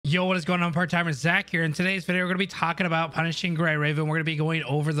Yo, what is going on, part-timers? Zach here. In today's video, we're going to be talking about Punishing Grey Raven. We're going to be going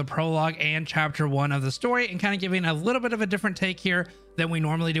over the prologue and chapter 1 of the story and kind of giving a little bit of a different take here than we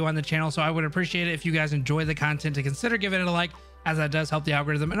normally do on the channel. So I would appreciate it if you guys enjoy the content to consider giving it a like, as that does help the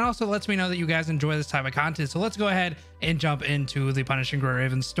algorithm and also lets me know that you guys enjoy this type of content. So let's go ahead and jump into the Punishing Grey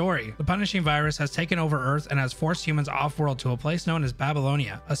Raven story. The Punishing virus has taken over Earth and has forced humans off-world to a place known as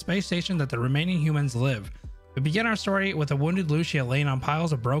Babylonia, a space station that the remaining humans live. We begin our story with a wounded Lucia laying on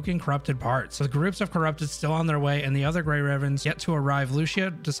piles of broken, corrupted parts. With groups of corrupted still on their way and the other Grey Ravens yet to arrive, Lucia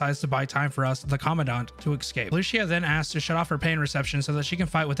decides to buy time for us, the Commandant, to escape. Lucia then asks to shut off her pain reception so that she can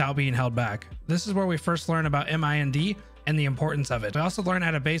fight without being held back. This is where we first learn about MIND and the importance of it. We also learn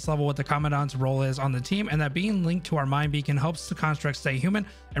at a base level what the Commandant's role is on the team and that being linked to our mind beacon helps the construct stay human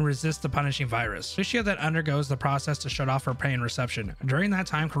and resist the punishing virus. Lucia then undergoes the process to shut off her pain reception. During that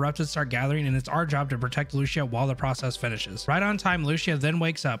time, corrupted start gathering and it's our job to protect Lucia while the process finishes. Right on time, Lucia then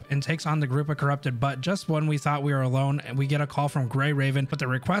wakes up and takes on the group of corrupted, but just when we thought we were alone, and we get a call from Grey Raven with a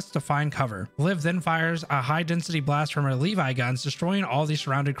request to find cover. Liv then fires a high density blast from her Levi guns, destroying all the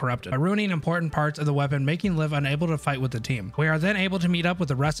surrounded corrupted, ruining important parts of the weapon, making Liv unable to fight with the team. We are then able to meet up with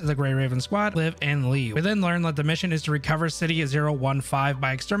the rest of the Grey Raven squad, Liv and leave. We then learn that the mission is to recover City 015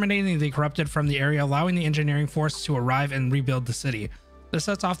 by exterminating the corrupted from the area, allowing the engineering force to arrive and rebuild the city. This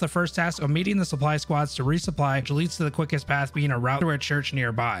sets off the first task of meeting the supply squads to resupply, which leads to the quickest path being a route through a church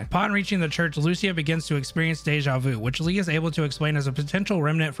nearby. Upon reaching the church, Lucia begins to experience deja vu, which Lee is able to explain as a potential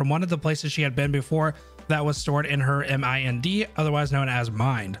remnant from one of the places she had been before that was stored in her MIND, otherwise known as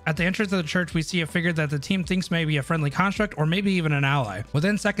mind. At the entrance of the church, we see a figure that the team thinks may be a friendly construct or maybe even an ally.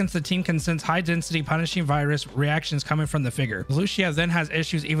 Within seconds, the team can sense high-density punishing virus reactions coming from the figure. Lucia then has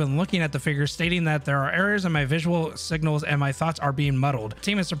issues even looking at the figure, stating that there are errors in my visual signals and my thoughts are being muddled. The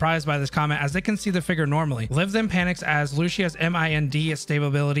team is surprised by this comment as they can see the figure normally. Liv then panics as Lucia's MIND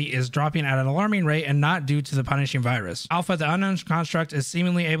stability is dropping at an alarming rate and not due to the punishing virus. Alpha, the unknown construct, is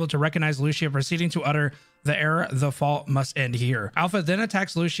seemingly able to recognize Lucia, proceeding to utter, "The error, the fault must end here." Alpha then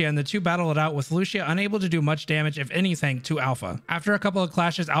attacks Lucia and the two battle it out, with Lucia unable to do much damage, if anything, to Alpha. After a couple of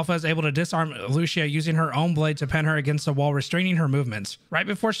clashes, Alpha is able to disarm Lucia using her own blade to pin her against the wall, restraining her movements. Right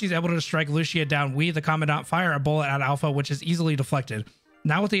before she's able to strike Lucia down, we, the Commandant, fire a bullet at Alpha, which is easily deflected.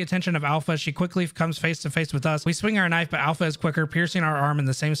 Now with the attention of Alpha, she quickly comes face to face with us. We swing our knife, but Alpha is quicker, piercing our arm in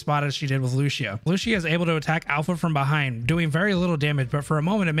the same spot as she did with Lucia. Lucia is able to attack Alpha from behind, doing very little damage, but for a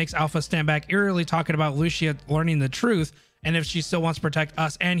moment it makes Alpha stand back, eerily talking about Lucia learning the truth and if she still wants to protect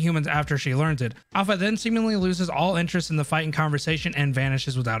us and humans after she learns it. Alpha then seemingly loses all interest in the fight and conversation and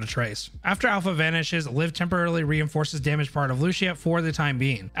vanishes without a trace. After Alpha vanishes, Liv temporarily reinforces damaged part of Lucia for the time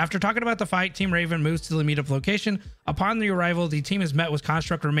being. After talking about the fight, Team Raven moves to the meetup location. Upon the arrival, the team is met with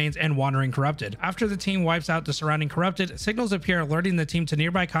construct remains and wandering corrupted. After the team wipes out the surrounding corrupted, signals appear alerting the team to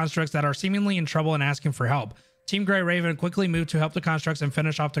nearby constructs that are seemingly in trouble and asking for help. Team Grey Raven quickly moved to help the constructs and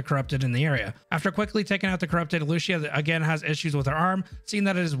finish off the corrupted in the area. After quickly taking out the corrupted, Lucia again has issues with her arm, seeing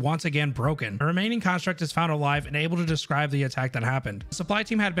that it is once again broken. The remaining construct is found alive and able to describe the attack that happened. The supply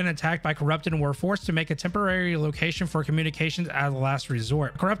team had been attacked by corrupted and were forced to make a temporary location for communications as a last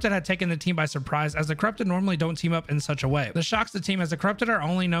resort. Corrupted had taken the team by surprise, as the corrupted normally don't team up in such a way. This shocks the team, as the corrupted are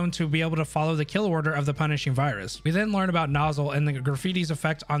only known to be able to follow the kill order of the punishing virus. We then learn about Nozzle and the graffiti's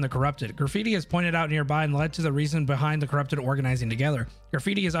effect on the corrupted. Graffiti is pointed out nearby and led to the reason behind the corrupted organizing together.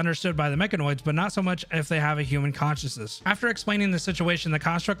 Graffiti is understood by the mechanoids, but not so much if they have a human consciousness. After explaining the situation, the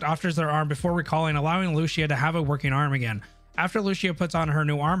construct offers their arm before recalling, allowing Lucia to have a working arm again. After Lucia puts on her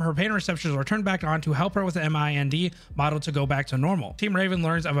new arm, her pain receptors are turned back on to help her with the MIND model to go back to normal. Team Raven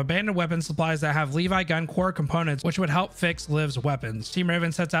learns of abandoned weapon supplies that have Levi gun core components, which would help fix Liv's weapons. Team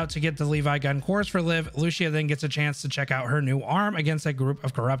Raven sets out to get the Levi gun cores for Liv. Lucia then gets a chance to check out her new arm against a group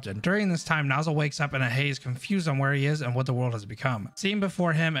of corrupted. During this time, Nozzle wakes up in a haze, confused on where he is and what the world has become. Seeing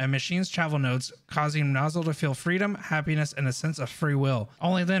before him a machine's travel notes, causing Nozzle to feel freedom, happiness, and a sense of free will,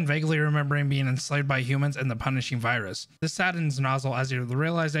 only then vaguely remembering being enslaved by humans and the punishing virus. This saddens Nozzle as the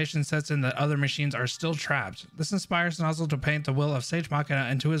realization sets in that other machines are still trapped. This inspires Nozzle to paint the will of Sage Machina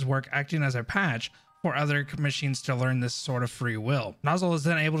into his work, acting as a patch for other machines to learn this sort of free will. Nozzle is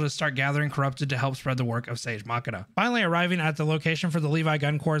then able to start gathering corrupted to help spread the work of Sage Machina. Finally arriving at the location for the Levi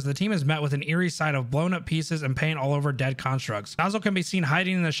gun cores, the team is met with an eerie sight of blown up pieces and paint all over dead constructs. Nozzle can be seen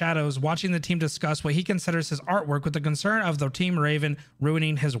hiding in the shadows, watching the team discuss what he considers his artwork, with the concern of the Team Raven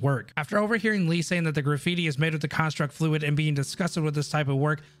ruining his work. After overhearing Lee saying that the graffiti is made with the construct fluid and being disgusted with this type of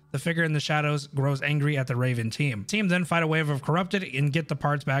work, the figure in the shadows grows angry at the Raven team. The team then fight a wave of corrupted and get the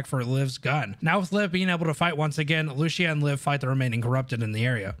parts back for Liv's gun. Now with Liv being able to fight once again, Lucia and Liv fight the remaining corrupted in the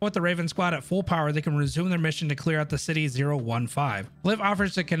area. With the Raven squad at full power, they can resume their mission to clear out the city 015. Liv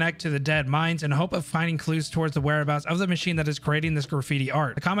offers to connect to the dead mines in hope of finding clues towards the whereabouts of the machine that is creating this graffiti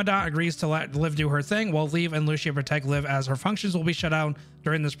art. The Commandant agrees to let Liv do her thing, while Liv and Lucia protect Liv as her functions will be shut down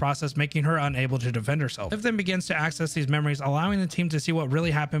during this process, making her unable to defend herself. Liv then begins to access these memories, allowing the team to see what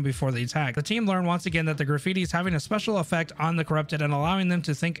really happened before the attack. The team learn once again that the graffiti is having a special effect on the corrupted and allowing them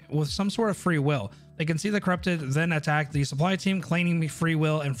to think with some sort of free will. They can see the corrupted then attack the supply team, claiming free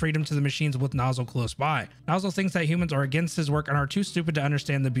will and freedom to the machines with Nozzle close by. Nozzle thinks that humans are against his work and are too stupid to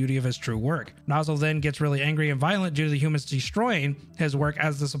understand the beauty of his true work. Nozzle then gets really angry and violent due to the humans destroying his work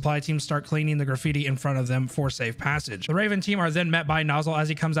as the supply team start cleaning the graffiti in front of them for safe passage. The Raven team are then met by Nozzle as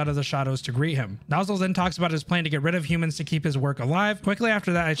he comes out of the shadows to greet him. Nozzle then talks about his plan to get rid of humans to keep his work alive. Quickly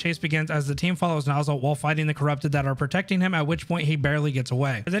after that, a chase begins as the team follows Nozzle while fighting the corrupted that are protecting him, at which point he barely gets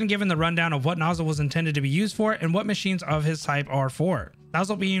away. They're then given the rundown of what Nozzle was intended to be used for and what machines of his type are for.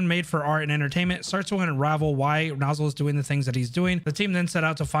 Nozzle being made for art and entertainment starts to unravel why Nozzle is doing the things that he's doing. The team then set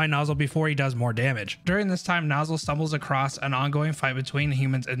out to find Nozzle before he does more damage. During this time, Nozzle stumbles across an ongoing fight between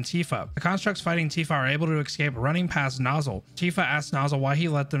humans and Tifa. The constructs fighting Tifa are able to escape running past Nozzle. Tifa asks Nozzle why he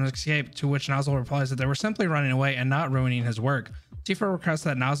let them escape, to which Nozzle replies that they were simply running away and not ruining his work. Tifa requests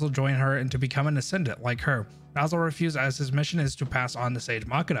that Nozzle join her and to become an Ascendant like her. Nozzle refuses as his mission is to pass on the Sage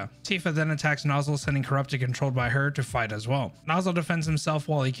Machina. Tifa then attacks Nozzle, sending Corrupted controlled by her to fight as well. Nozzle defends himself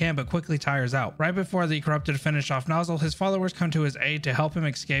while he can, but quickly tires out. Right before the Corrupted finish off Nozzle, his followers come to his aid to help him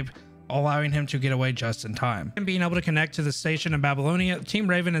escape, allowing him to get away just in time. And being able to connect to the station in Babylonia, Team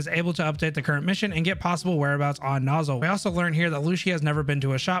Raven is able to update the current mission and get possible whereabouts on Nozzle. We also learn here that Lucia has never been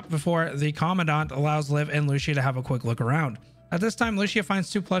to a shop before. The Commandant allows Liv and Lucia to have a quick look around. At this time, Lucia finds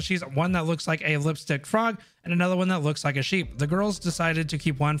two plushies, one that looks like a lipstick frog and another one that looks like a sheep. The girls decided to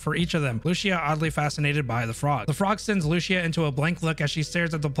keep one for each of them. Lucia oddly fascinated by the frog. The frog sends Lucia into a blank look as she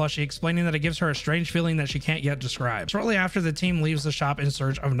stares at the plushie, explaining that it gives her a strange feeling that she can't yet describe. Shortly after, the team leaves the shop in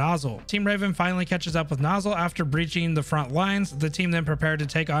search of Nozzle. Team Raven finally catches up with Nozzle after breaching the front lines. The team then prepared to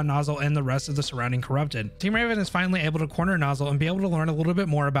take on Nozzle and the rest of the surrounding corrupted. Team Raven is finally able to corner Nozzle and be able to learn a little bit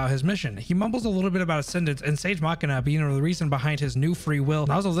more about his mission. He mumbles a little bit about Ascendance and Sage Machina being the reason behind his new free will.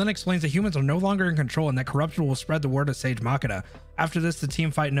 Nozzle then explains that humans are no longer in control and that corrupted will spread the word of Sage Machina. After this, the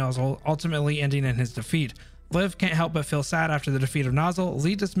team fight Nozzle, ultimately ending in his defeat. Liv can't help but feel sad after the defeat of Nozzle.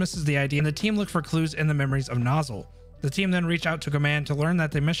 Lee dismisses the idea and the team look for clues in the memories of Nozzle. The team then reach out to command to learn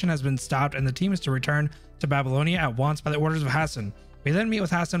that the mission has been stopped and the team is to return to Babylonia at once by the orders of Hassan. We then meet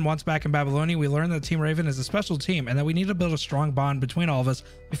with Hassan once back in Babylonia. We learn that Team Raven is a special team and that we need to build a strong bond between all of us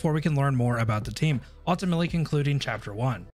before we can learn more about the team, ultimately concluding Chapter 1.